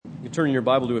Turn in your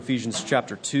Bible to Ephesians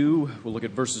chapter 2. We'll look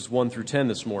at verses 1 through 10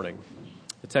 this morning.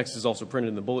 The text is also printed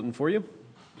in the bulletin for you.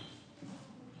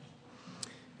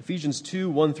 Ephesians 2,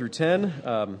 1 through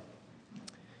 10.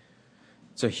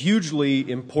 It's a hugely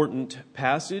important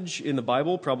passage in the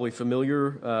Bible, probably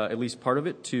familiar, at least part of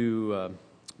it, to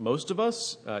most of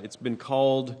us. It's been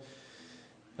called,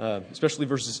 especially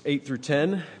verses 8 through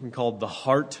 10, been called the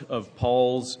heart of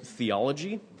Paul's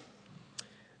theology.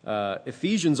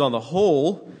 Ephesians on the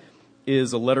whole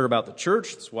is a letter about the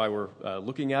church. That's why we're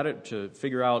looking at it, to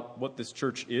figure out what this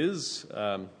church is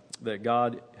that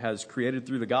God has created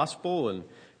through the gospel and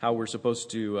how we're supposed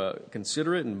to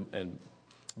consider it and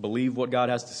believe what God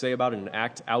has to say about it and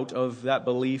act out of that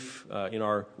belief in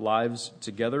our lives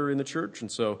together in the church.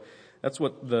 And so that's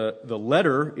what the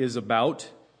letter is about,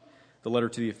 the letter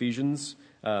to the Ephesians,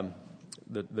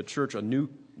 the church, a new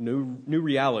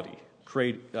reality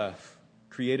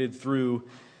created through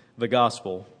the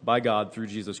gospel by God through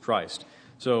Jesus Christ.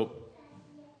 So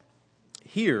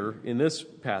here in this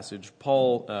passage,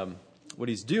 Paul, what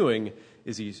he's doing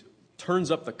is he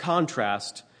turns up the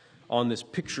contrast on this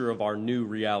picture of our new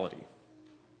reality.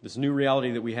 This new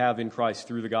reality that we have in Christ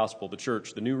through the gospel, the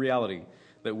church, the new reality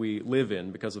that we live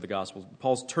in because of the gospel.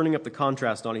 Paul's turning up the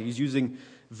contrast on it. He's using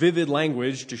vivid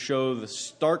language to show the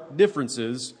stark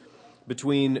differences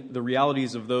between the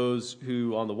realities of those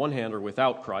who, on the one hand, are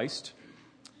without Christ,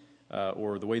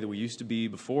 or the way that we used to be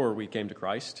before we came to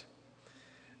Christ,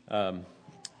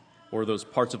 or those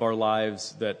parts of our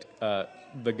lives that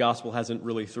the gospel hasn't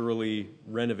really thoroughly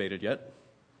renovated yet,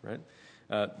 right?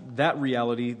 That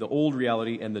reality, the old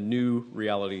reality, and the new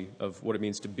reality of what it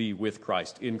means to be with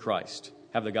Christ, in Christ,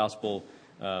 have the gospel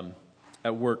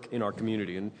at work in our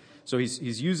community. And so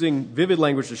he's using vivid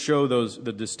language to show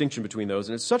the distinction between those,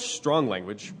 and it's such strong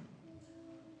language.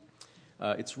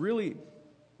 It's really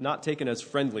not taken as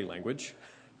friendly language,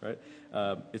 right?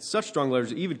 It's such strong language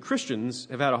that even Christians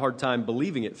have had a hard time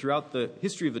believing it throughout the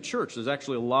history of the church. There's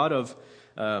actually a lot of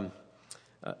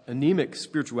anemic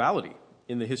spirituality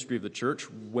in the history of the church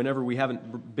whenever we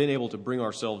haven't been able to bring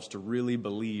ourselves to really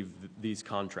believe these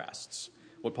contrasts.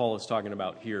 What Paul is talking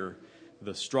about here,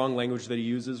 the strong language that he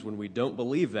uses, when we don't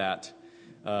believe that,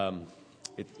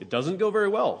 it doesn't go very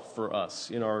well for us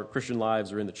in our Christian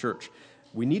lives or in the church.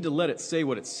 We need to let it say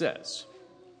what it says.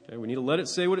 Okay? We need to let it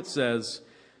say what it says.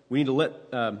 We need to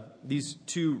let these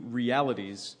two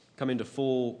realities come into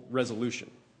full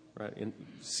resolution, right? And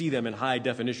see them in high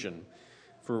definition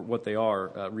for what they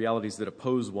are, realities that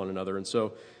oppose one another. And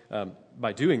so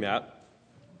by doing that,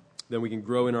 then we can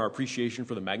grow in our appreciation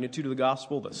for the magnitude of the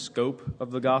gospel, the scope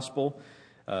of the gospel,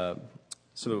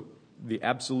 so the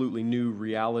absolutely new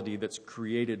reality that's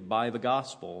created by the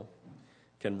gospel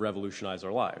can revolutionize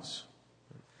our lives.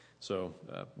 So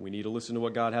we need to listen to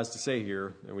what God has to say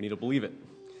here, and we need to believe it.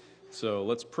 So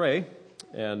let's pray,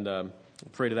 and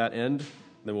pray to that end,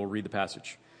 then we'll read the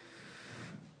passage.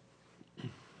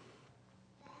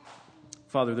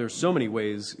 Father, there's so many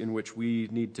ways in which we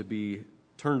need to be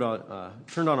turned on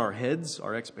our heads,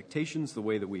 our expectations, the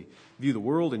way that we view the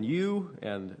world and you,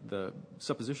 and the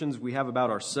suppositions we have about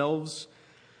ourselves.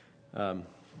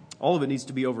 All of it needs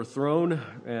to be overthrown,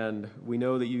 and we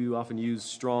know that you often use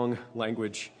strong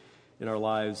language in our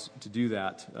lives to do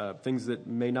that. Things that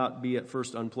may not be at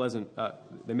first unpleasant.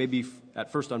 They may be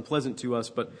at first unpleasant to us,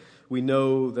 but we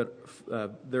know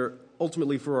that they're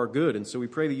ultimately for our good. And so we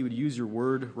pray that you would use your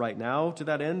word right now to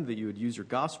that end, that you would use your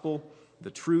gospel,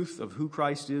 the truth of who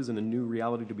Christ is and the new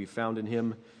reality to be found in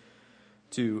him,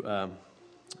 to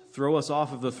throw us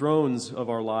off of the thrones of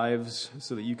our lives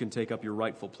so that you can take up your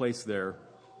rightful place there,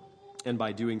 and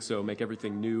by doing so, make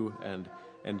everything new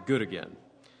and good again.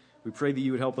 We pray that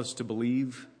you would help us to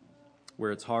believe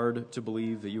where it's hard to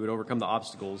believe, that you would overcome the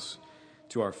obstacles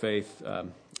to our faith,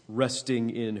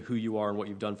 resting in who you are and what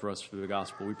you've done for us through the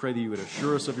gospel. We pray that you would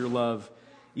assure us of your love,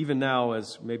 even now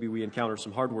as maybe we encounter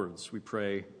some hard words. We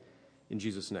pray in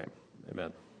Jesus' name.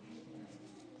 Amen.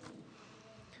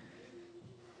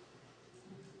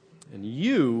 And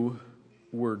you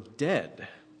were dead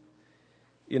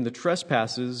in the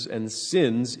trespasses and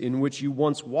sins in which you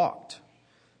once walked,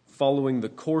 following the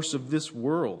course of this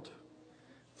world,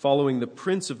 following the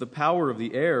prince of the power of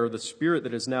the air, the spirit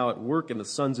that is now at work in the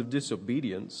sons of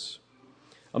disobedience,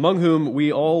 among whom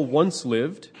we all once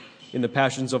lived in the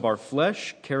passions of our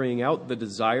flesh, carrying out the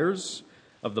desires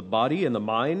of the body and the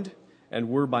mind, and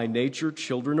were by nature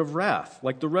children of wrath,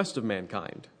 like the rest of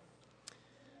mankind.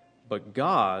 But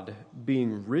God,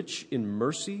 being rich in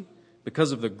mercy,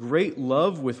 because of the great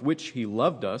love with which he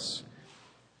loved us,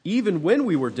 even when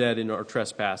we were dead in our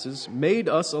trespasses, made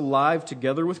us alive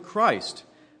together with Christ.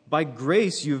 By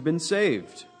grace you've been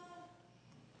saved.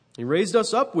 He raised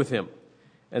us up with him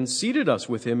and seated us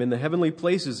with him in the heavenly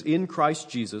places in Christ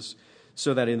Jesus,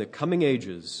 so that in the coming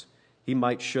ages he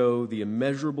might show the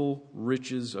immeasurable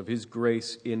riches of his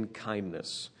grace in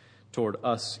kindness toward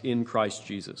us in Christ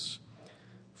Jesus.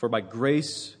 For by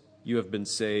grace you have been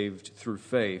saved through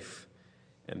faith,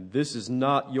 and this is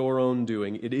not your own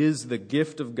doing. It is the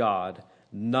gift of God,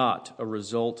 not a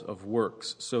result of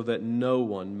works, so that no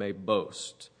one may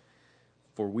boast.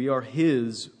 For we are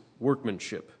his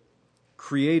workmanship,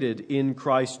 created in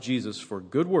Christ Jesus for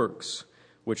good works,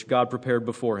 which God prepared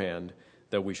beforehand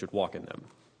that we should walk in them.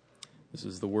 This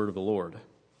is the word of the Lord.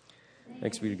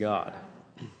 Thanks be to God.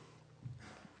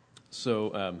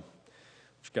 So,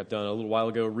 just got done a little while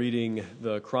ago reading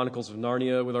the Chronicles of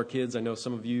Narnia with our kids. I know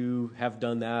some of you have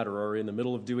done that or are in the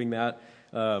middle of doing that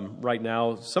right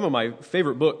now. Some of my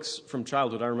favorite books from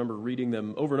childhood, I remember reading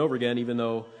them over and over again, even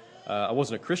though I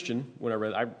wasn't a Christian when I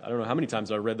read. I don't know how many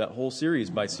times I read that whole series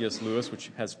by C.S. Lewis,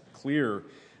 which has clear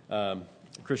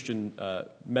Christian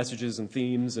messages and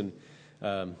themes and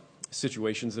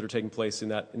situations that are taking place in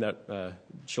that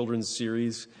children's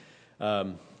series.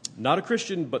 Not a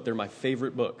Christian, but they're my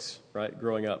favorite books, right,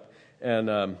 growing up.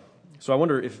 And so I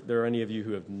wonder if there are any of you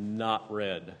who have not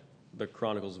read the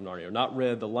Chronicles of Narnia, or not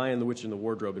read The Lion, the Witch, and the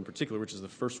Wardrobe in particular, which is the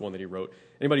first one that he wrote.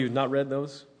 Anybody who's not read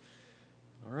those?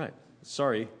 All right.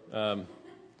 Sorry,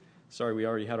 we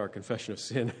already had our confession of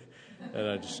sin, and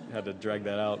I just had to drag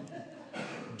that out.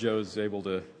 Joe's able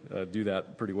to do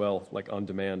that pretty well, like on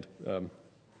demand.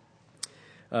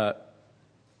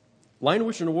 Lion,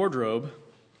 Witch, and a Wardrobe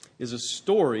is a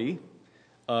story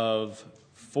of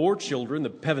 4 children,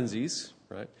 the Pevensies,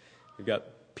 right? We've got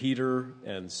Peter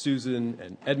and Susan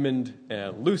and Edmund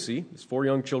and Lucy, these 4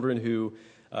 young children who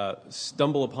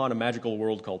stumble upon a magical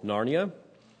world called Narnia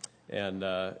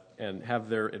and have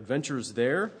their adventures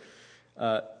there.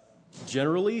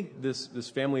 Generally, this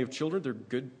family of children, they're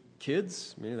good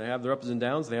kids. I mean, they have their ups and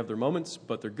downs, they have their moments,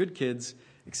 but they're good kids,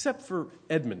 except for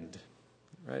Edmund,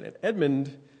 right? And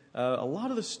Edmund, a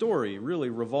lot of the story really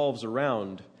revolves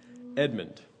around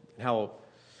Edmund, how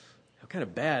kind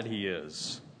of bad he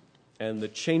is, and the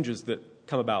changes that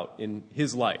come about in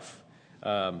his life.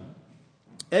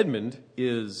 Edmund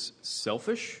is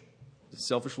selfish. He's a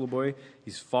selfish little boy.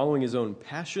 He's following his own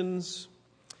passions.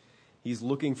 He's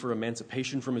looking for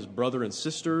emancipation from his brother and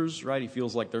sisters, right? He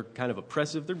feels like they're kind of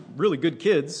oppressive. They're really good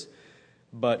kids,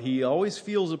 but he always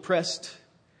feels oppressed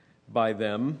by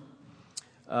them.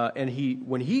 And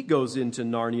when he goes into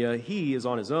Narnia, he is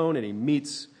on his own, and he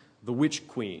meets the Witch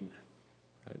Queen.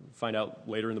 I find out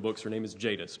later in the books her name is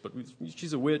Jadis, but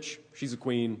she's a witch, she's a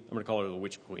queen. I'm going to call her the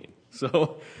Witch Queen.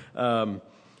 So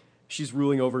she's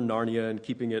ruling over Narnia and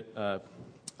keeping it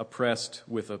oppressed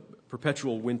with a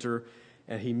perpetual winter.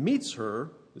 And he meets her,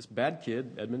 this bad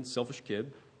kid, Edmund, selfish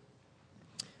kid,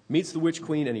 meets the Witch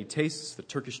Queen, and he tastes the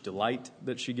Turkish delight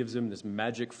that she gives him, this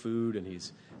magic food, and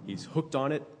he's hooked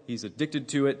on it, he's addicted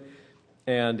to it,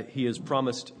 and he is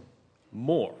promised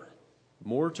more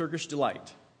Turkish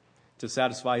delight to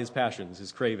satisfy his passions,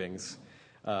 his cravings,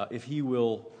 if he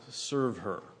will serve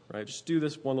her, right? Just do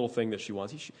this one little thing that she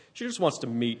wants. She just wants to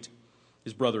meet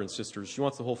his brother and sisters. She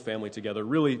wants the whole family together,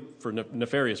 really for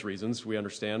nefarious reasons, we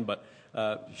understand, but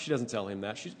she doesn't tell him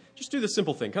that. Just do this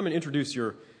simple thing. Come and introduce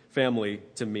your family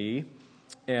to me.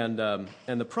 And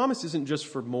the promise isn't just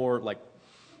for more like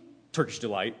Turkish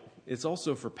delight. It's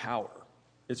also for power.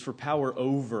 It's for power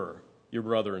over your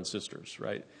brother and sisters,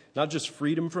 right? Not just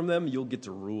freedom from them, you'll get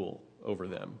to rule over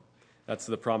them. That's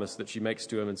the promise that she makes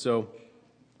to him. And so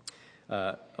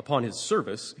upon his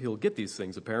service, he'll get these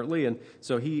things apparently. And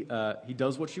so he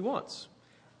does what she wants.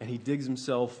 And he digs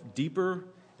himself deeper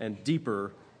and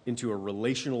deeper into a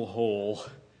relational hole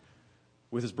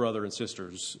with his brother and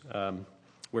sisters,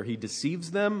 where he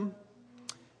deceives them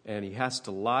and he has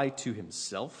to lie to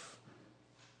himself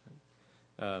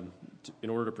in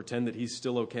order to pretend that he's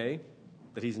still okay,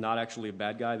 that he's not actually a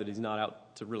bad guy, that he's not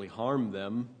out to really harm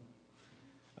them.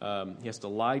 He has to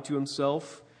lie to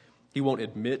himself. He won't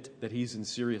admit that he's in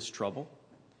serious trouble.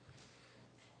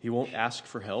 He won't ask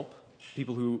for help.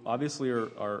 People who obviously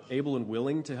are able and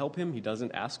willing to help him, he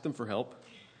doesn't ask them for help.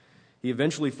 He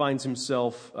eventually finds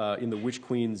himself in the Witch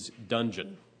Queen's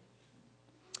dungeon,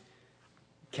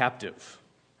 captive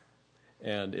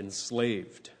and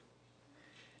enslaved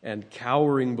and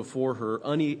cowering before her,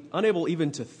 unable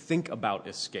even to think about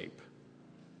escape.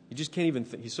 He just can't even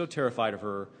think. He's so terrified of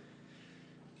her.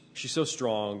 She's so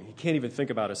strong, he can't even think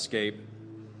about escape.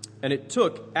 And it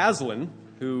took Aslan,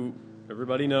 who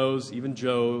everybody knows, even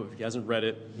Joe, if he hasn't read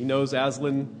it, he knows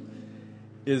Aslan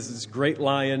is this great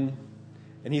lion,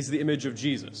 and he's the image of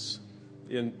Jesus,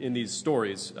 in these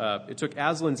stories. It took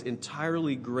Aslan's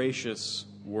entirely gracious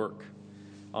work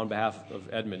on behalf of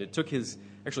Edmund. It took his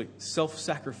actually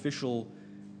self-sacrificial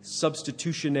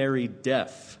substitutionary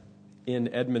death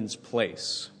in Edmund's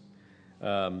place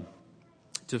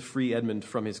to free Edmund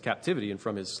from his captivity and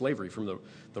from his slavery, from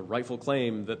the rightful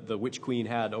claim that the witch queen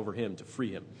had over him to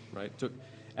free him. Right? It took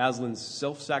Aslan's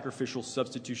self-sacrificial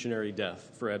substitutionary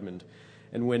death for Edmund.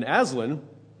 And when Aslan,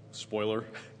 spoiler,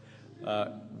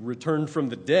 returned from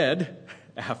the dead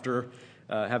after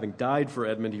having died for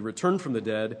Edmund, he returned from the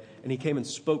dead, and he came and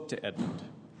spoke to Edmund.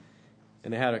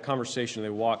 And they had a conversation, they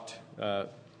walked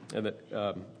and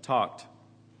talked.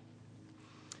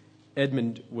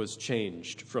 Edmund was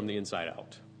changed from the inside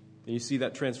out. And you see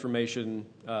that transformation.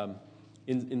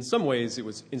 In some ways, it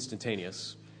was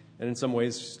instantaneous. And in some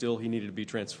ways, still, he needed to be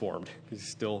transformed. He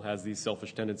still has these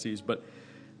selfish tendencies. But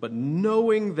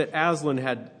knowing that Aslan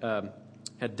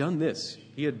had done this,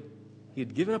 he had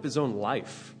given up his own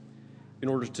life in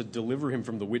order to deliver him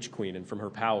from the witch queen and from her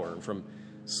power and from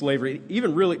slavery,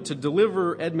 even really to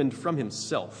deliver Edmund from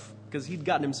himself, because he'd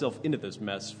gotten himself into this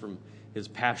mess from his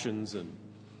passions and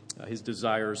his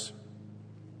desires.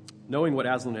 Knowing what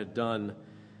Aslan had done,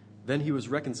 then he was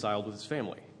reconciled with his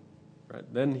family. Right?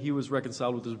 Then he was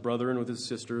reconciled with his brother and with his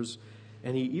sisters,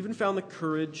 and he even found the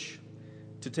courage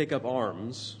to take up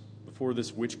arms before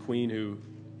this witch queen who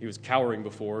he was cowering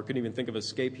before, couldn't even think of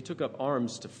escape. He took up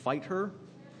arms to fight her,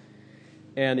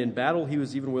 and in battle he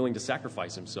was even willing to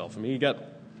sacrifice himself. I mean, he got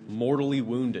mortally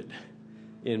wounded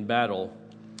in battle,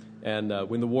 and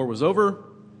when the war was over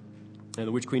and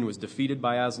the witch queen was defeated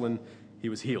by Aslan, he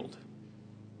was healed.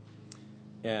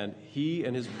 And he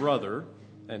and his brother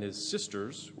and his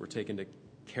sisters were taken to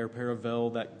Cair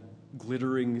Paravel, that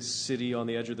glittering city on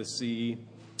the edge of the sea,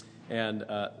 and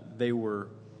they were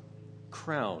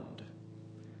crowned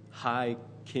high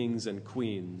kings and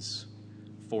queens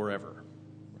forever.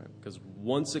 Right? Because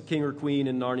once a king or queen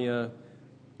in Narnia,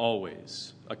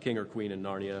 always a king or queen in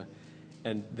Narnia.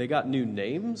 And they got new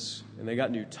names, and they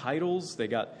got new titles, they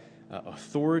got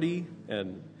authority,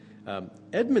 and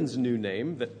Edmund's new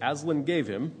name that Aslan gave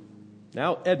him,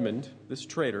 now Edmund, this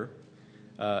traitor,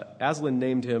 Aslan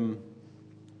named him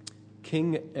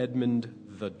King Edmund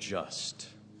the Just.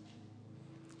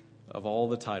 Of all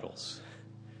the titles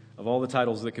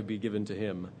that could be given to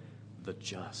him, the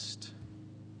just.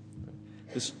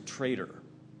 This traitor,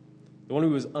 the one who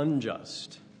was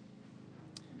unjust,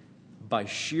 by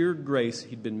sheer grace,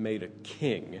 he'd been made a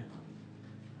king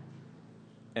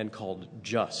and called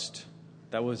just.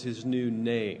 That was his new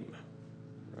name.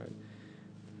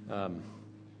 Right?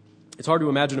 It's hard to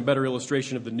imagine a better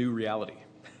illustration of the new reality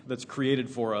that's created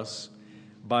for us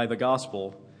by the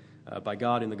gospel, by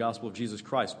God in the gospel of Jesus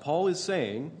Christ. Paul is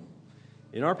saying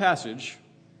in our passage,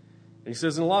 and he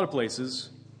says in a lot of places,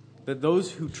 that those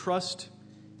who trust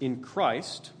in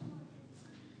Christ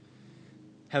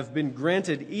have been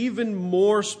granted even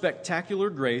more spectacular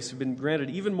grace, have been granted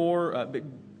even more,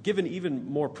 given even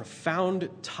more profound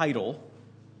title,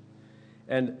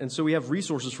 and so we have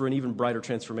resources for an even brighter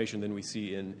transformation than we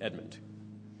see in Edmund.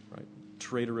 Right?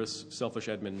 Traitorous, selfish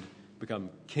Edmund become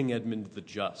King Edmund the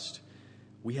Just.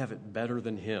 We have it better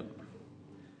than him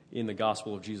in the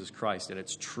gospel of Jesus Christ, and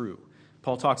it's true.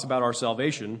 Paul talks about our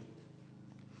salvation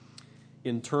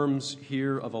in terms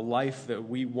here of a life that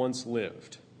we once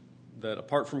lived, that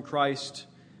apart from Christ,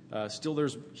 still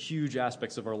there's huge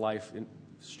aspects of our life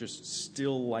just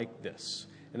still like this.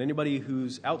 And anybody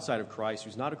who's outside of Christ,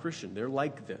 who's not a Christian, they're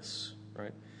like this,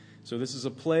 right? So this is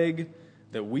a plague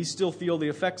that we still feel the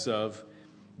effects of,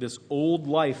 this old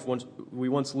life we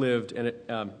once lived, and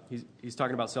he's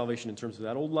talking about salvation in terms of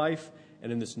that old life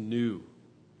and in this new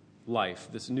life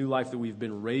that we've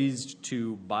been raised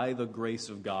to by the grace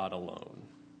of God alone.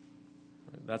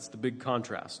 Right? That's the big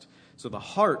contrast. So the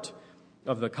heart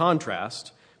of the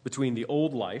contrast between the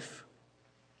old life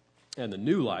and the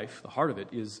new life, the heart of it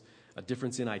is a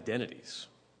difference in identities.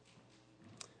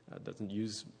 It doesn't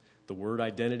use the word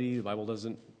identity. The Bible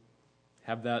doesn't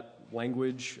have that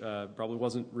language. Probably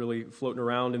wasn't really floating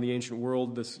around in the ancient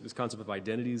world, this concept of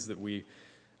identities that we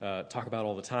talk about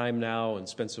all the time now and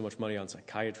spend so much money on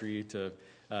psychiatry to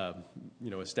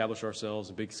establish ourselves,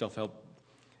 and big self-help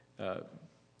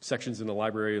sections in the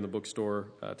library and the bookstore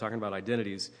talking about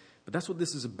identities. But that's what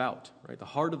this is about, right? The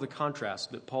heart of the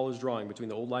contrast that Paul is drawing between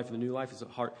the old life and the new life is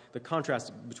the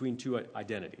contrast between two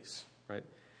identities, right?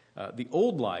 The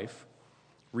old life,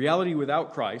 reality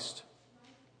without Christ,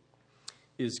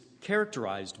 is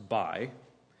characterized by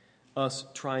us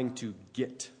trying to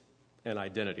get an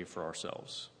identity for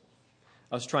ourselves,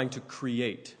 us trying to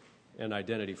create an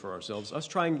identity for ourselves, us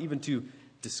trying even to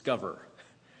discover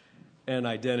an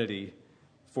identity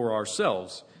for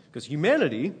ourselves. Because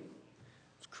humanity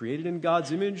was created in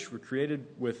God's image. We're created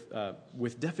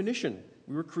with definition.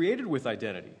 We were created with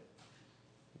identity.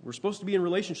 We're supposed to be in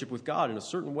relationship with God in a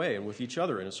certain way and with each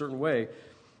other in a certain way,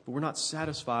 but we're not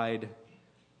satisfied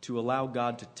to allow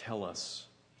God to tell us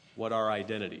what our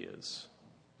identity is.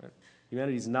 Right?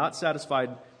 Humanity is not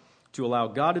satisfied to allow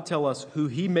God to tell us who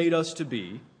he made us to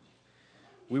be.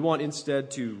 We want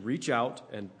instead to reach out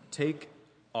and take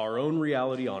our own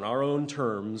reality on our own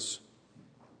terms.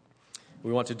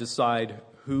 We want to decide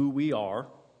who we are,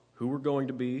 who we're going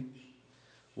to be,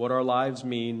 what our lives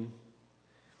mean,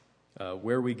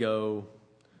 where we go,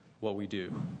 what we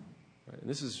do. Right? And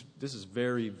this is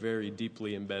very, very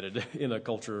deeply embedded in a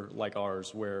culture like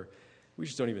ours, where we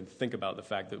just don't even think about the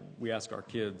fact that we ask our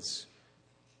kids,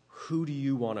 who do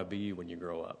you want to be when you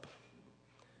grow up?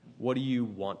 What do you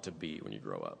want to be when you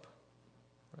grow up?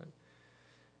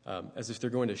 Right? As if they're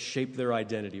going to shape their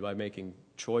identity by making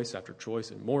choice after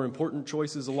choice and more important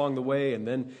choices along the way, and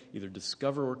then either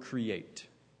discover or create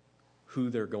who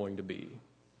they're going to be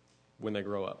when they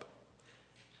grow up.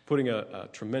 Putting a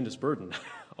tremendous burden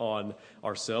on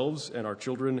ourselves and our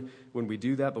children when we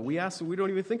do that, but we ask and we don't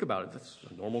even think about it. That's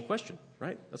a normal question,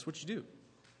 right? That's what you do.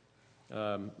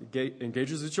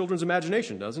 Engages the children's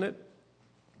imagination, doesn't it?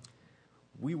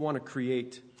 We want to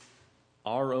create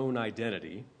our own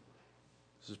identity.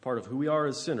 This is part of who we are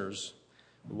as sinners.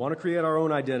 We want to create our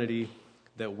own identity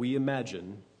that we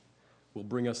imagine will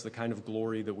bring us the kind of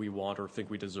glory that we want or think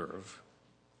we deserve.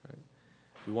 Right?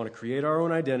 We want to create our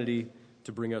own identity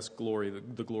to bring us glory,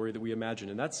 the glory that we imagine.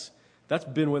 And that's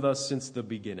been with us since the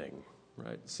beginning,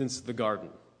 right? Since the garden.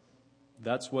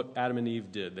 That's what Adam and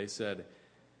Eve did. They said,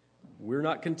 we're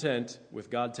not content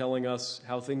with God telling us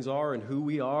how things are and who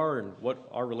we are and what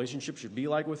our relationship should be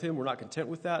like with him. We're not content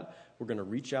with that. We're going to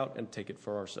reach out and take it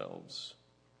for ourselves,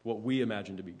 what we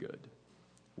imagine to be good.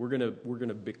 We're going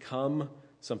to become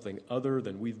something other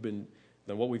than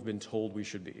what we've been told we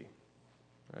should be.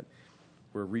 Right?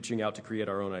 We're reaching out to create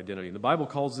our own identity. And the Bible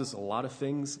calls this a lot of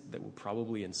things that will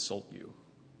probably insult you.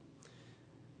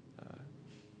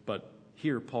 But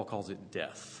here, Paul calls it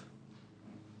death.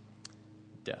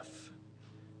 Death.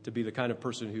 To be the kind of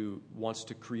person who wants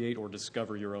to create or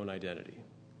discover your own identity.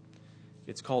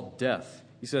 It's called death.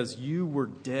 He says, you were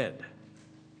dead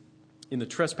in the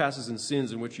trespasses and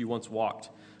sins in which you once walked,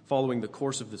 following the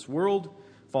course of this world,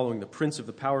 following the prince of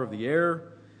the power of the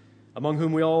air, among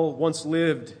whom we all once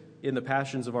lived in the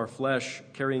passions of our flesh,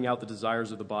 carrying out the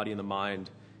desires of the body and the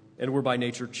mind, and were by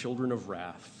nature children of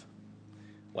wrath,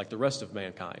 like the rest of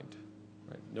mankind.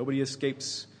 Right? Nobody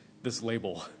escapes this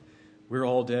label. We're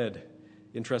all dead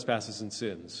in trespasses and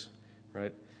sins.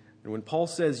 Right? And when Paul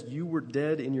says you were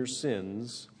dead in your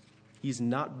sins, he's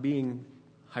not being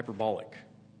hyperbolic.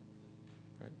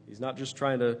 Right? He's not just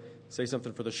trying to say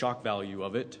something for the shock value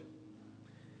of it.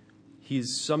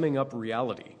 He's summing up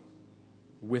reality.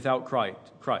 Without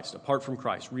Christ, apart from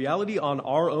Christ. Reality on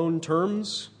our own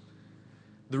terms,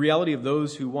 the reality of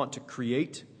those who want to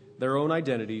create their own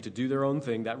identity, to do their own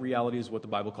thing, that reality is what the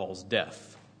Bible calls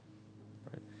death.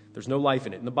 Right? There's no life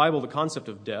in it. In the Bible, the concept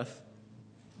of death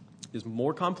is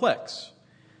more complex,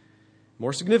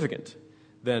 more significant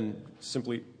than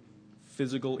simply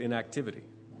physical inactivity,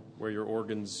 where your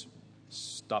organs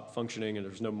stop functioning and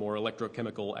there's no more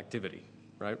electrochemical activity,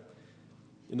 right?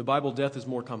 In the Bible, death is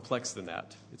more complex than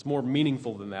that. It's more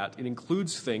meaningful than that. It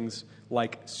includes things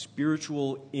like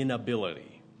spiritual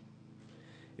inability.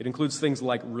 It includes things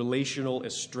like relational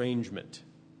estrangement,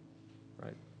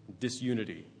 right?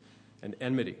 Disunity and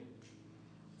enmity.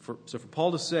 So for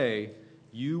Paul to say,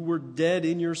 you were dead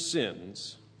in your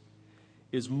sins,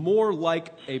 is more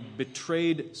like a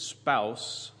betrayed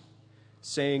spouse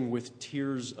saying with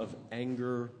tears of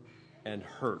anger and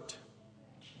hurt,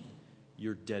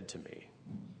 you're dead to me.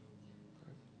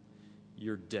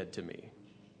 You're dead to me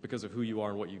because of who you are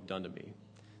and what you've done to me.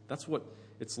 That's what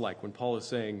it's like when Paul is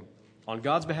saying, on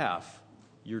God's behalf,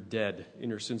 you're dead in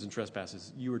your sins and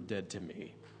trespasses. You are dead to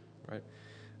me, right?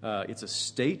 It's a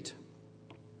state,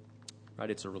 right?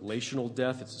 It's a relational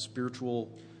death. It's a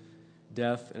spiritual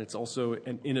death, and it's also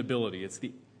an inability. It's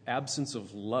the absence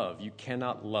of love. You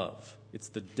cannot love. It's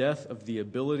the death of the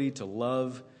ability to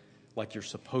love like you're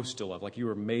supposed to love, like you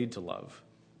were made to love,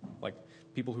 like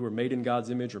people who are made in God's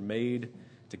image are made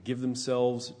to give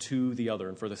themselves to the other.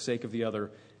 And for the sake of the other,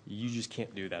 you just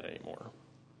can't do that anymore.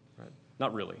 Right?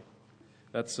 Not really.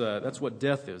 That's what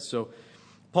death is. So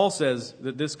Paul says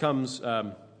that this comes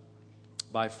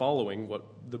by following what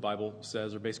the Bible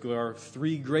says are basically our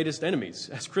three greatest enemies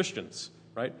as Christians.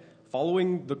 Right?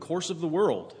 Following the course of the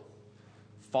world.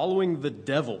 Following the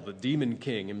devil, the demon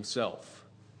king himself.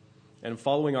 and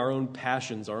following our own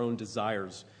passions, our own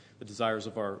desires, the desires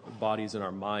of our bodies and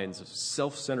our minds,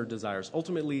 self-centered desires.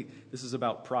 Ultimately, this is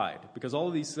about pride, because all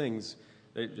of these things,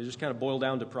 they just kind of boil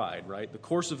down to pride, right? The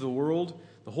course of the world,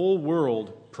 the whole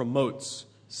world promotes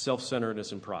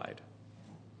self-centeredness and pride.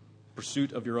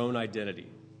 Pursuit of your own identity.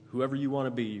 Whoever you want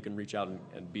to be, you can reach out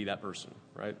and be that person,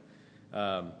 right?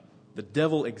 The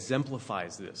devil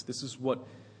exemplifies this. This is what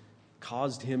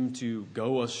caused him to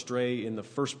go astray in the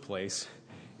first place,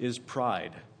 is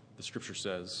pride, the Scripture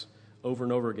says, over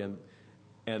and over again,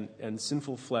 and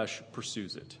sinful flesh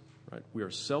pursues it, right? We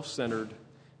are self-centered,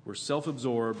 we're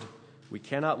self-absorbed, we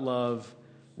cannot love,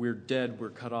 we're dead, we're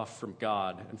cut off from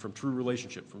God and from true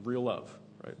relationship, from real love,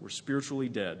 right? We're spiritually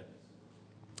dead.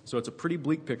 So it's a pretty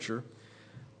bleak picture.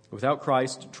 Without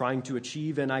Christ, trying to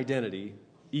achieve an identity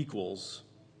equals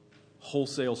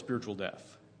wholesale spiritual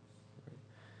death.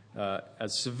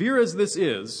 As severe as this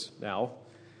is now,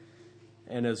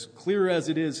 and as clear as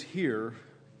it is here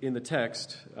in the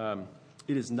text,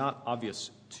 it is not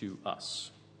obvious to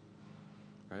us.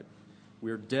 Right?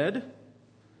 We're dead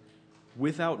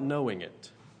without knowing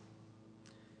it.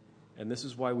 And this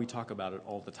is why we talk about it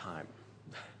all the time.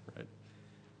 Right?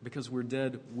 Because we're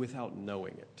dead without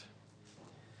knowing it.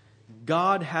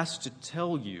 God has to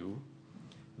tell you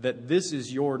that this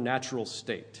is your natural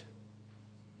state.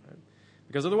 Right?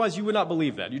 Because otherwise you would not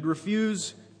believe that. You'd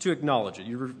refuse to acknowledge it.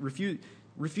 You'd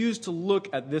refuse to look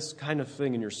at this kind of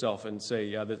thing in yourself and say,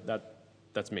 yeah,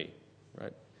 that's me.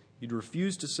 Right? You'd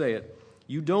refuse to say it.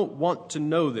 You don't want to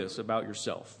know this about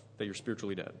yourself, that you're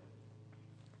spiritually dead.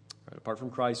 Right? Apart from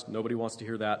Christ, nobody wants to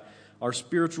hear that. Our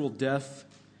spiritual death,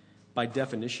 by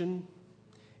definition,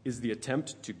 is the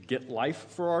attempt to get life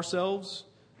for ourselves.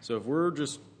 So if we're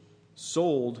just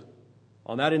sold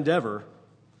on that endeavor,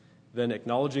 then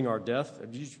acknowledging our death,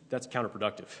 that's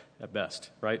counterproductive at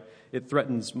best, right? It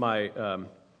threatens the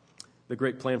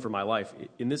great plan for my life.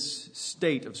 In this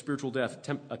state of spiritual death,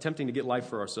 attempting to get life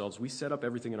for ourselves, we set up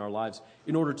everything in our lives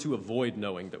in order to avoid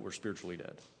knowing that we're spiritually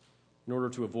dead, in order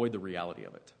to avoid the reality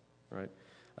of it, right?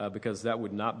 Because that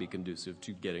would not be conducive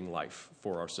to getting life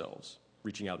for ourselves,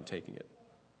 reaching out and taking it.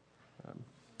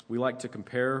 We like to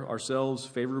compare ourselves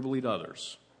favorably to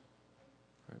others.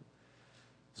 Right?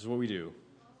 This is what we do.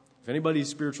 If anybody's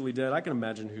spiritually dead, I can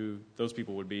imagine who those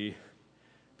people would be.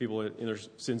 People in their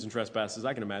sins and trespasses.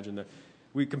 I can imagine that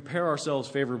we compare ourselves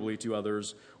favorably to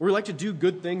others, or we like to do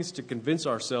good things to convince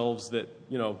ourselves that,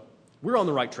 we're on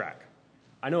the right track.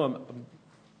 I know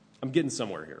I'm getting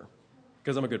somewhere here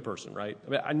because I'm a good person, right?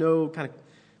 I know I'm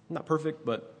not perfect,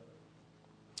 but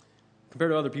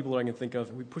compared to other people that I can think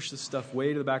of, we push this stuff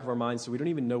way to the back of our minds so we don't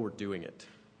even know we're doing it.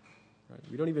 Right?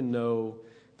 We don't even know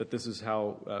that this is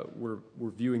how we're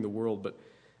viewing the world. But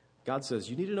God says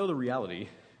you need to know the reality.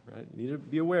 Right? You need to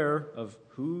be aware of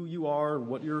who you are and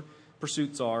what your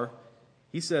pursuits are.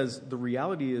 He says the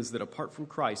reality is that apart from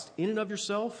Christ, in and of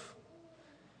yourself,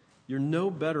 you're no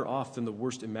better off than the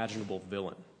worst imaginable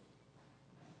villain.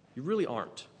 You really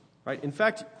aren't. Right? In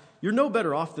fact, you're no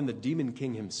better off than the demon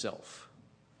king himself.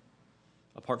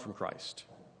 Apart from Christ,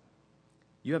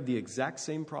 you have the exact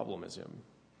same problem as him.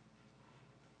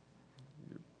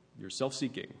 You're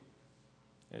self-seeking,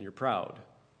 and you're proud,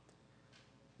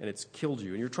 and it's killed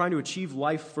you. And you're trying to achieve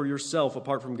life for yourself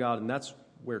apart from God, and that's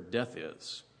where death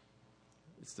is.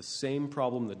 It's the same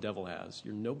problem the devil has.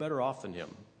 You're no better off than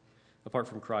him apart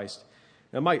from Christ.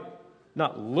 Now, it might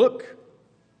not look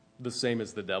the same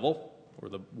as the devil or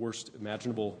the worst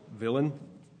imaginable villain,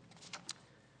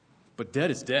 but dead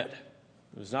is dead.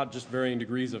 There's not just varying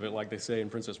degrees of it like they say in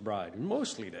Princess Bride.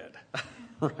 Mostly dead,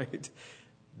 right?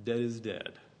 Dead is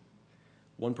dead.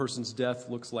 One person's death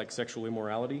looks like sexual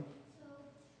immorality.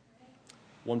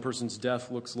 One person's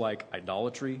death looks like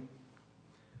idolatry.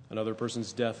 Another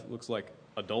person's death looks like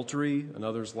adultery.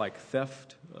 Another's like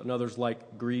theft. Another's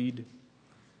like greed.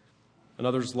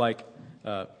 Another's like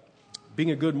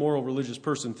being a good, moral, religious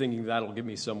person thinking that'll get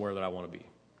me somewhere that I want to be.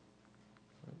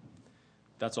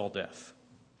 That's all death.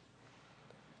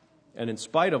 And in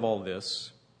spite of all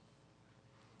this,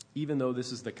 even though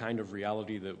this is the kind of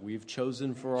reality that we've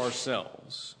chosen for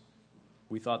ourselves,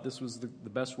 we thought this was the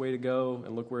best way to go,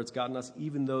 and look where it's gotten us,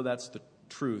 even though that's the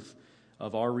truth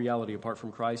of our reality apart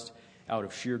from Christ, out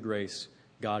of sheer grace,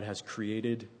 God has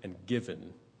created and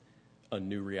given a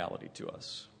new reality to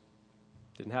us.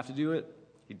 Didn't have to do it,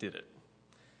 he did it.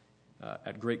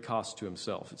 At great cost to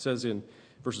himself. It says in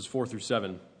verses 4 through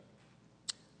 7,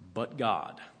 but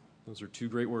God. Those are two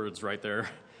great words right there.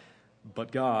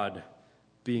 But God,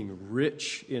 being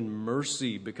rich in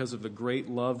mercy because of the great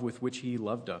love with which he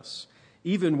loved us,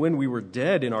 even when we were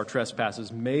dead in our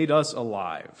trespasses, made us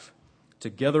alive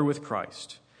together with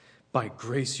Christ. by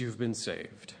grace you've been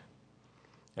saved,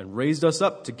 and raised us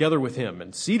up together with him,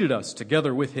 and seated us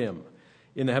together with him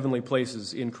in the heavenly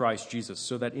places in Christ Jesus,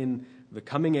 so that in the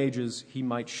coming ages he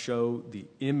might show the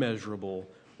immeasurable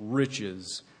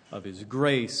riches of his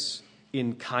grace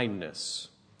in kindness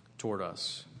toward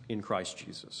us in Christ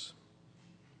Jesus.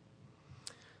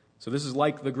 So this is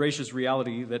like the gracious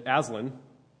reality that Aslan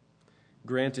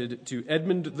granted to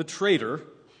Edmund the traitor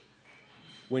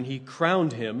when he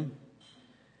crowned him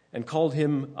and called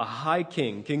him a high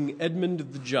king, King Edmund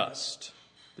the Just.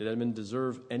 Did Edmund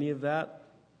deserve any of that?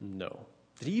 No.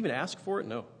 Did he even ask for it?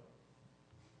 No.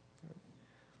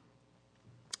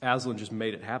 Aslan just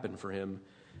made it happen for him.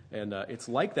 And it's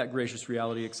like that gracious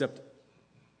reality, except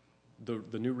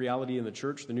the new reality in the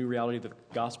church, the new reality that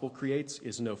the gospel creates,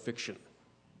 is no fiction.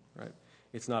 Right?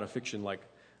 It's not a fiction like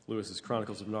Lewis's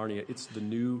Chronicles of Narnia. It's the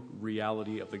new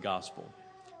reality of the gospel.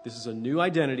 This is a new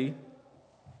identity.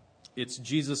 It's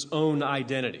Jesus' own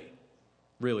identity.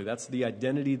 Really, that's the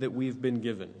identity that we've been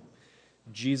given.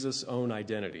 Jesus' own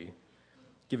identity,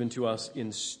 given to us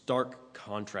in stark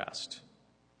contrast,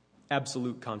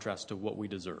 absolute contrast to what we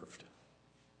deserved.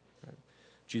 Right?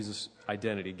 Jesus'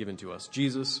 identity given to us.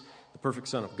 Jesus, the perfect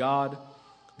Son of God,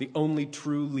 the only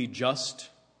truly just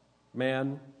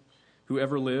man who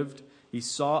ever lived. He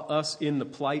saw us in the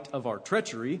plight of our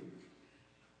treachery,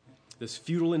 this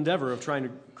futile endeavor of trying to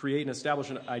create and establish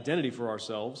an identity for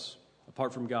ourselves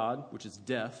apart from God, which is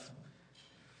death.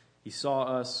 He saw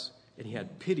us and he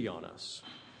had pity on us.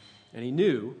 And he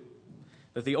knew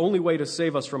that the only way to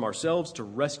save us from ourselves, to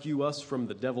rescue us from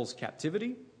the devil's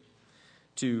captivity,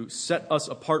 to set us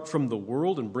apart from the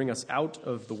world and bring us out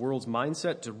of the world's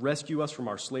mindset, to rescue us from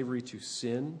our slavery to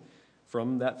sin,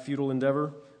 from that futile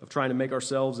endeavor of trying to make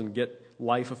ourselves and get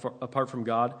life apart from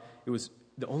God, it was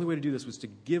the only way to do this was to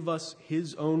give us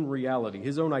his own reality,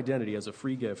 his own identity as a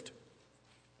free gift,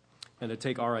 and to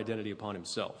take our identity upon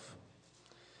himself.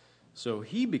 So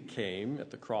he became,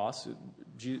 at the cross,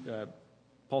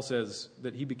 Paul says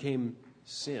that he became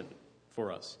sin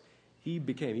for us. He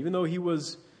became, even though he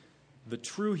was the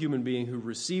true human being who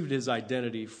received his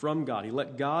identity from God, he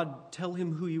let God tell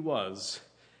him who he was,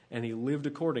 and he lived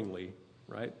accordingly,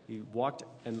 right? He walked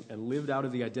and lived out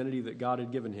of the identity that God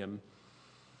had given him.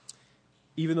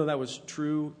 Even though that was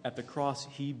true, at the cross,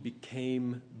 he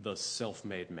became the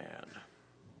self-made man.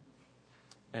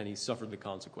 And he suffered the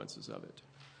consequences of it.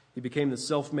 He became the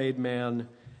self-made man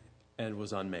and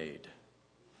was unmade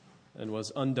and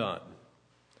was undone.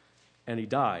 And he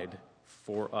died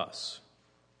for us.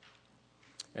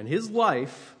 And his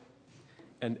life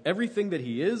and everything that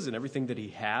he is and everything that he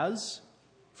has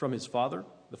from his Father,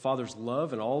 the Father's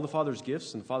love and all the Father's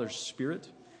gifts and the Father's Spirit,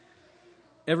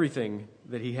 everything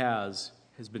that he has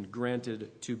been granted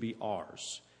to be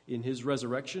ours. In his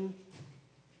resurrection,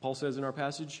 Paul says in our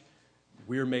passage,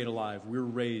 we're made alive. We're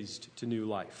raised to new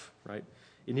life, right?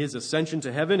 In his ascension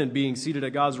to heaven and being seated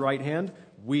at God's right hand,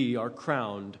 we are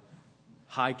crowned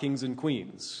high kings and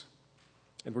queens.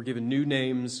 And we're given new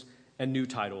names and new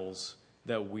titles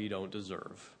that we don't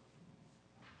deserve.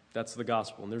 That's the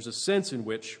gospel. And there's a sense in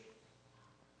which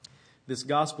this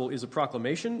gospel is a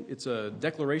proclamation. It's a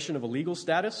declaration of a legal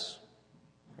status.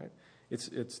 Right?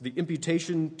 It's the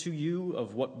imputation to you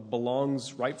of what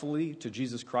belongs rightfully to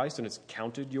Jesus Christ, and it's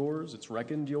counted yours. It's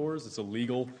reckoned yours. It's a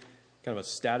legal kind of a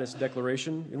status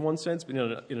declaration in one sense. But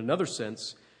in another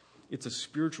sense, it's a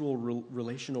spiritual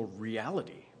relational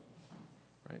reality.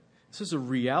 Right? This is a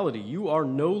reality. You are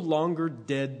no longer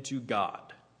dead to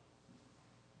God.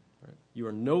 Right? You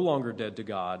are no longer dead to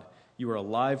God. You are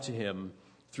alive to him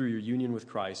through your union with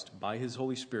Christ by his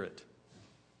Holy Spirit.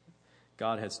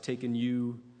 God has taken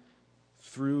you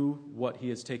through what he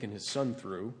has taken his Son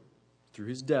through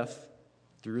his death,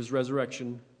 through his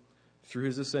resurrection, through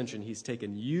his ascension. He's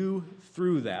taken you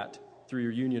through that, through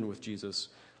your union with Jesus,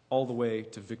 all the way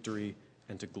to victory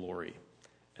and to glory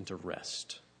and to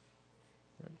rest.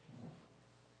 Right?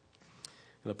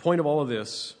 And the point of all of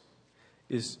this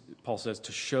is, Paul says,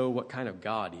 to show what kind of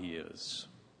God he is.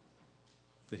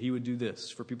 That he would do this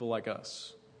for people like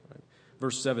us. Right?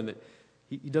 Verse 7, that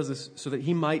he does this so that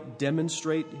he might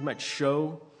demonstrate, he might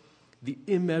show the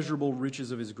immeasurable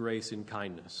riches of his grace in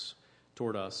kindness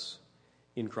toward us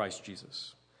in Christ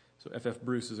Jesus. So F.F.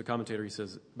 Bruce is a commentator. He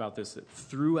says about this, that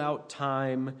throughout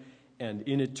time and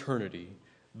in eternity,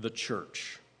 the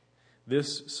church,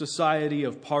 this society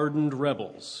of pardoned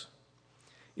rebels,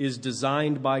 is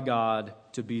designed by God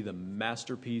to be the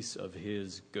masterpiece of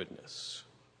his goodness.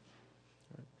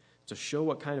 To show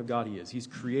what kind of God he is. He's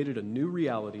created a new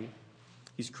reality.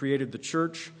 He's created the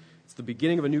church. It's the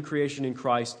beginning of a new creation in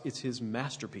Christ. It's his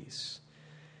masterpiece.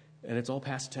 And it's all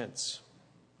past tense.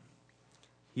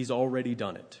 He's already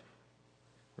done it.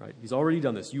 Right? He's already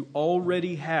done this. You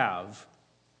already have,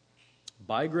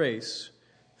 by grace,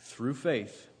 through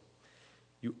faith,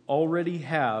 you already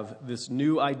have this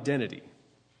new identity.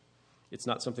 It's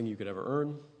not something you could ever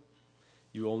earn.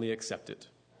 You only accept it.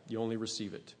 You only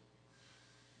receive it.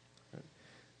 Right?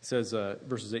 It says,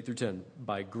 verses 8 through 10,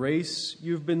 by grace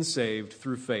you've been saved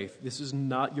through faith. This is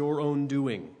not your own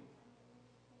doing.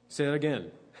 Say that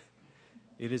again.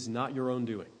 It is not your own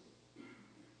doing.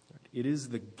 It is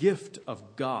the gift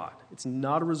of God. It's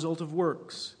not a result of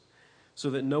works, so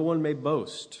that no one may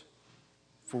boast.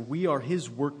 For we are his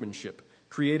workmanship,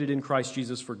 created in Christ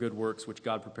Jesus for good works, which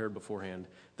God prepared beforehand,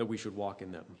 that we should walk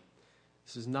in them.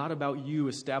 This is not about you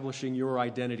establishing your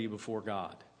identity before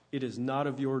God. It is not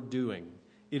of your doing.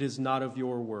 It is not of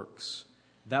your works.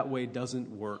 That way doesn't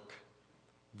work.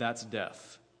 That's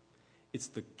death. It's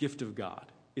the gift of God.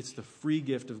 It's the free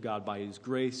gift of God by his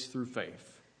grace through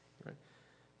faith. Right?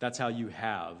 That's how you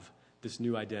have this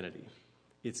new identity.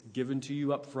 It's given to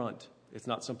you up front. It's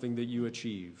not something that you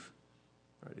achieve.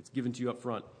 Right? It's given to you up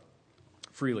front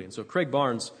freely. And so Craig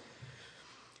Barnes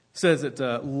says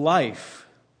that life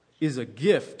is a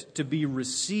gift to be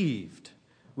received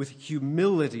with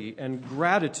humility and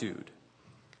gratitude,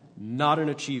 not an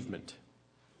achievement.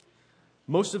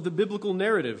 Most of the biblical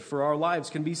narrative for our lives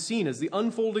can be seen as the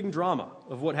unfolding drama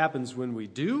of what happens when we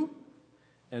do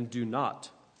and do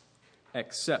not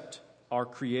accept our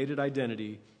created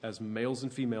identity as males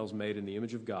and females made in the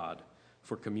image of God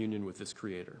for communion with this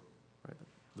Creator. Right?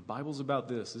 The Bible's about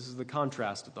this. This is the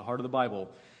contrast at the heart of the Bible.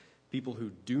 People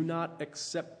who do not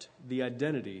accept the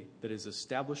identity that is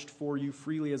established for you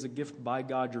freely as a gift by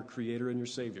God, your Creator and your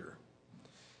Savior.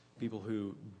 People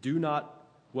who do not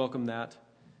welcome that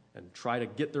and try to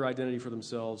get their identity for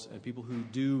themselves, and people who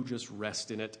do just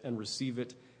rest in it and receive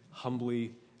it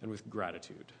humbly and with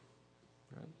gratitude.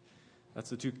 Right? That's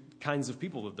the two kinds of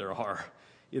people that there are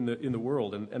in the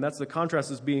world, and that's the contrast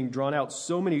that's being drawn out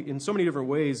in so many different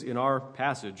ways in our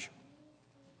passage.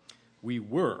 We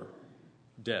were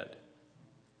dead.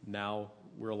 Now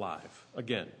we're alive.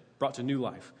 Again, brought to new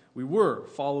life. We were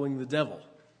following the devil,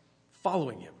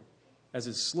 following him as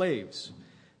his slaves.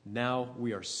 Now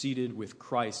we are seated with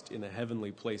Christ in the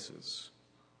heavenly places,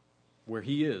 where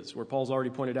he is, where Paul's already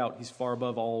pointed out, he's far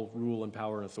above all rule and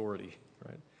power and authority.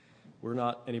 Right? We're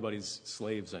not anybody's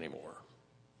slaves anymore.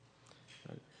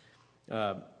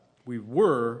 Right? We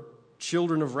were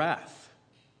children of wrath.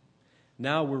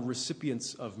 Now we're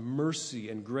recipients of mercy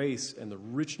and grace and the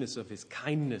richness of his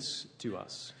kindness to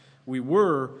us. We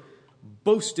were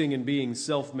boasting in being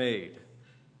self-made,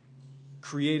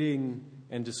 creating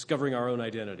and discovering our own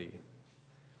identity.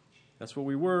 That's what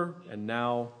we were, and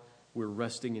now we're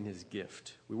resting in his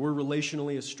gift. We were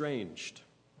relationally estranged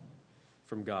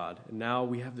from God, and now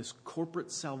we have this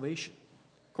corporate salvation.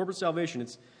 Corporate salvation,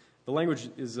 the language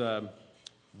is,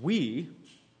 we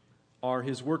are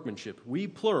his workmanship. We,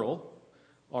 plural,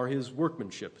 are his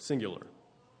workmanship, singular.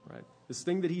 Right? This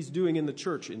thing that he's doing in the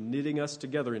church in knitting us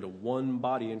together into one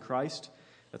body in Christ,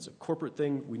 that's a corporate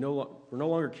thing. We're no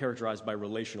longer characterized by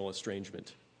relational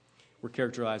estrangement. We're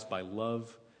characterized by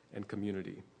love and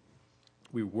community.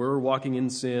 We were walking in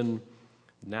sin.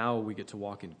 Now we get to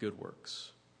walk in good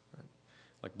works. Right?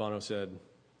 Like Bono said,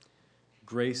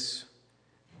 grace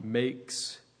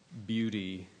makes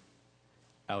beauty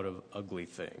out of ugly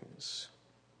things.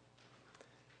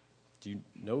 Do you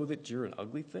know that you're an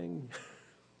ugly thing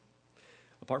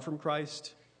apart from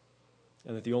Christ?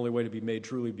 And that the only way to be made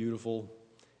truly beautiful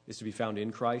is to be found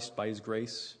in Christ by his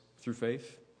grace through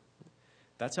faith?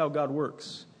 That's how God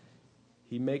works.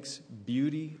 He makes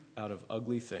beauty out of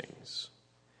ugly things.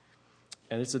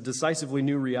 And it's a decisively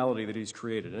new reality that he's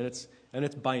created. And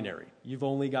it's binary. You've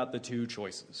only got the two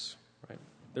choices. Right?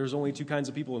 There's only two kinds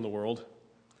of people in the world.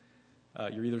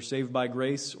 You're either saved by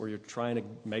grace or you're trying to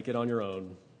make it on your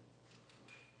own.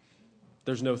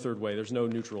 There's no third way. There's no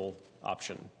neutral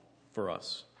option for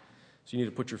us. So you need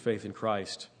to put your faith in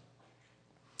Christ.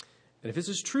 And if this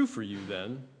is true for you,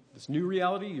 then, this new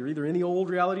reality, you're either in the old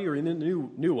reality or in the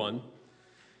new one.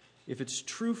 If it's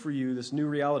true for you, this new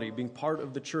reality, being part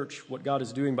of the church, what God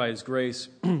is doing by his grace,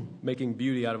 making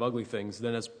beauty out of ugly things,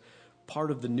 then as part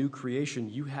of the new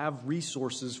creation, you have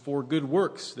resources for good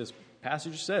works. This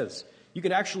passage says you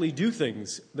can actually do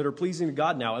things that are pleasing to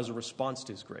God now as a response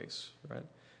to his grace, right?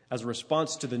 As a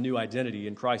response to the new identity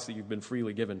in Christ that you've been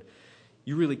freely given.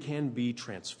 You really can be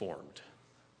transformed.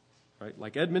 Right?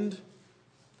 Like Edmund,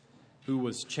 who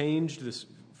was changed, this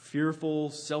fearful,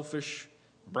 selfish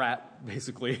brat,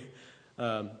 basically,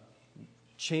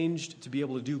 changed to be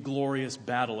able to do glorious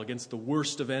battle against the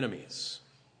worst of enemies.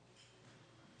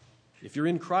 if you're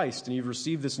in Christ and you've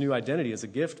received this new identity as a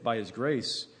gift by his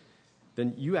grace,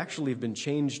 then you actually have been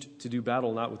changed to do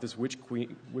battle not with this witch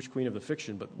queen of the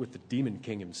fiction, but with the demon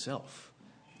king himself.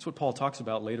 That's what Paul talks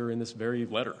about later in this very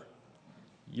letter.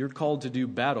 You're called to do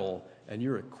battle, and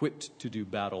you're equipped to do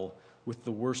battle with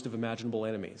the worst of imaginable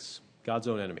enemies, God's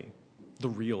own enemy, the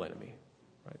real enemy.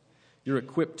 Right? You're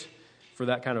equipped for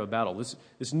that kind of a battle.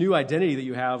 This new identity that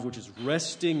you have, which is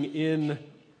resting in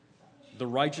the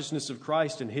righteousness of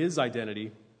Christ and his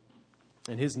identity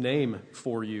and his name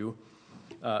for you,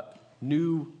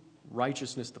 new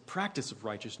righteousness, the practice of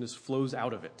righteousness flows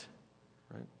out of it.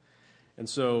 Right? And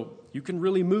so you can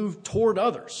really move toward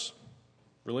others.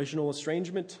 Relational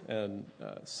estrangement and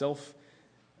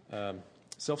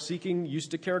self-seeking used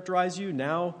to characterize you.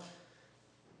 Now,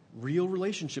 real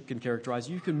relationship can characterize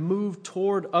you. You can move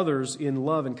toward others in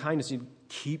love and kindness. You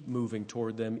keep moving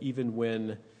toward them even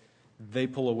when they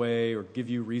pull away or give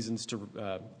you reasons to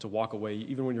walk away.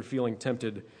 Even when you're feeling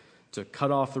tempted to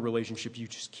cut off the relationship, you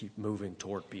just keep moving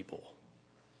toward people.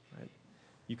 Right?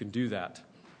 You can do that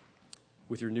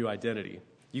with your new identity.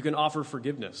 You can offer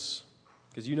forgiveness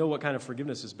because you know what kind of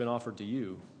forgiveness has been offered to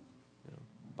you,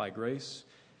 by grace.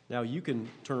 Now you can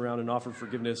turn around and offer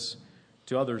forgiveness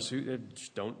to others who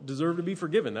don't deserve to be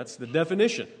forgiven. That's the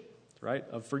definition, right,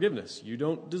 of forgiveness. You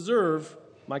don't deserve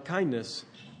my kindness.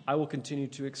 I will continue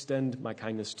to extend my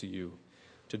kindness to you,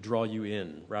 to draw you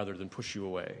in rather than push you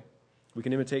away. We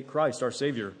can imitate Christ, our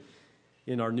Savior,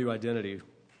 in our new identity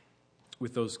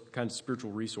with those kinds of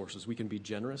spiritual resources. We can be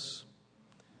generous.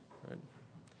 Right?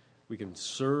 We can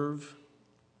serve.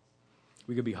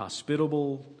 We can be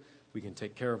hospitable. We can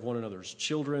take care of one another's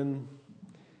children.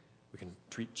 We can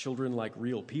treat children like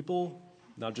real people,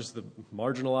 not just the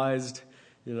marginalized,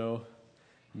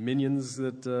 minions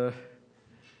that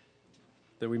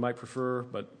we might prefer,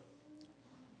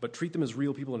 but treat them as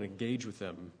real people and engage with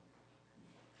them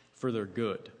for their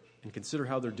good and consider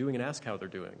how they're doing and ask how they're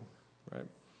doing, right?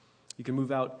 You can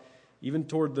move out even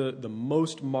toward the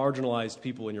most marginalized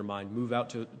people in your mind, move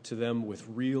out to them with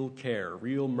real care,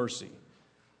 real mercy,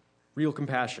 real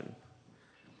compassion.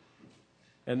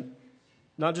 And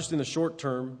not just in the short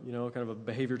term, kind of a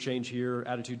behavior change here,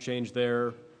 attitude change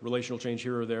there, relational change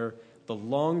here or there. The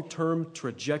long-term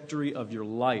trajectory of your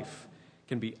life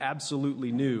can be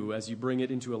absolutely new as you bring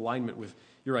it into alignment with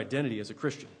your identity as a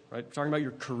Christian, right? We're talking about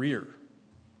your career.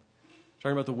 We're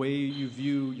talking about the way you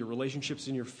view your relationships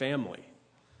in your family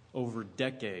over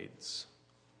decades,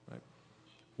 right?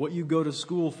 What you go to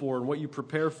school for and what you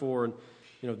prepare for. And,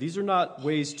 these are not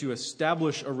ways to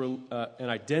establish an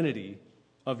identity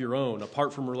of your own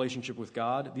apart from relationship with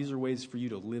God. These are ways for you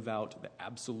to live out the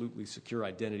absolutely secure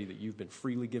identity that you've been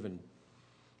freely given,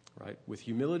 right? With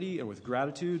humility and with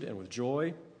gratitude and with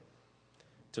joy,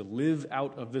 to live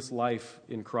out of this life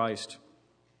in Christ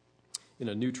in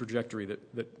a new trajectory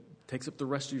that takes up the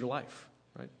rest of your life,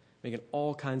 right? Making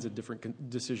all kinds of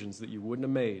different decisions that you wouldn't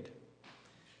have made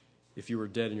if you were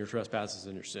dead in your trespasses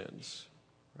and your sins.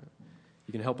 Right?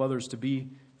 You can help others to be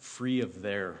free of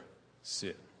their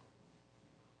sin.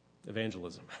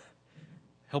 Evangelism.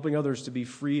 Helping others to be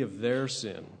free of their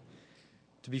sin,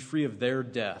 to be free of their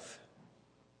death,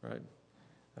 right?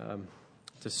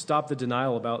 To stop the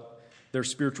denial about their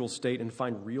spiritual state and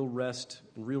find real rest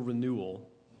and real renewal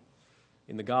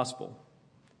in the gospel,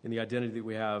 in the identity that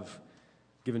we have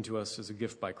given to us as a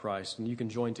gift by Christ. And you can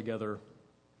join together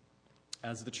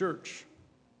as the church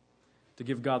to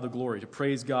give God the glory, to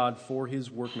praise God for his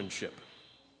workmanship.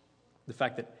 The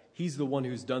fact that he's the one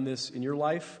who's done this in your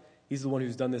life, he's the one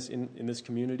who's done this in this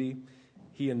community.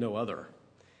 He and no other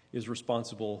is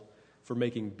responsible for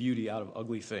making beauty out of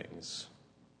ugly things,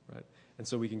 right? And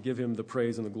so we can give him the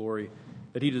praise and the glory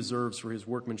that he deserves for his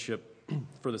workmanship,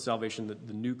 for the salvation,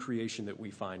 the new creation that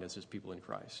we find as his people in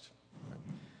Christ. Right?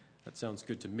 That sounds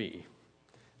good to me.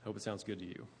 I hope it sounds good to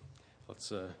you.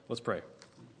 Let's pray.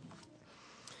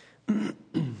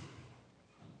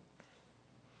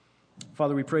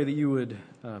 Father, we pray that you would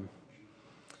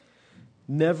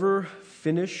never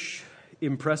finish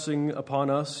impressing upon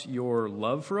us your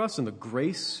love for us and the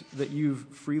grace that you've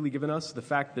freely given us, the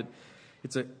fact that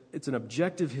it's an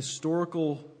objective,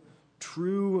 historical,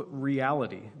 true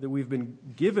reality, that we've been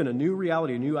given a new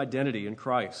reality, a new identity in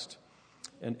Christ,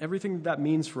 and everything that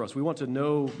means for us. We want to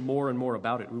know more and more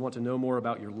about it. We want to know more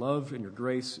about your love and your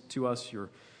grace to us, your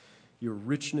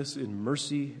richness in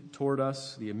mercy toward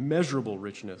us, the immeasurable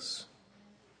richness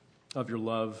of your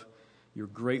love, your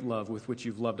great love with which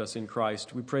you've loved us in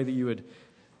Christ. We pray that you would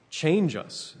change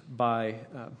us by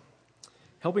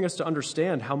helping us to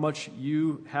understand how much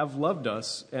you have loved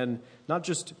us, and not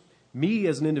just me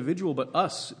as an individual, but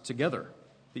us together,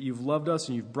 that you've loved us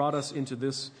and you've brought us into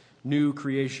this new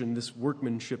creation, this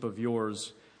workmanship of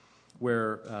yours,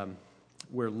 where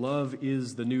love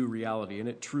is the new reality, and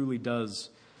it truly does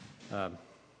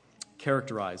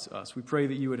characterize us. We pray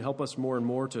that you would help us more and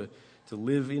more to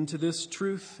live into this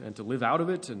truth and to live out of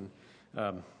it and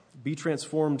be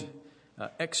transformed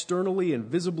externally and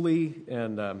visibly,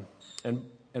 but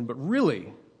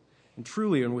really and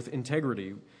truly and with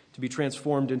integrity, to be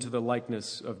transformed into the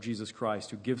likeness of Jesus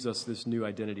Christ, who gives us this new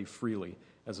identity freely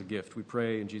as a gift. We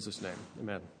pray in Jesus' name.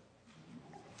 Amen.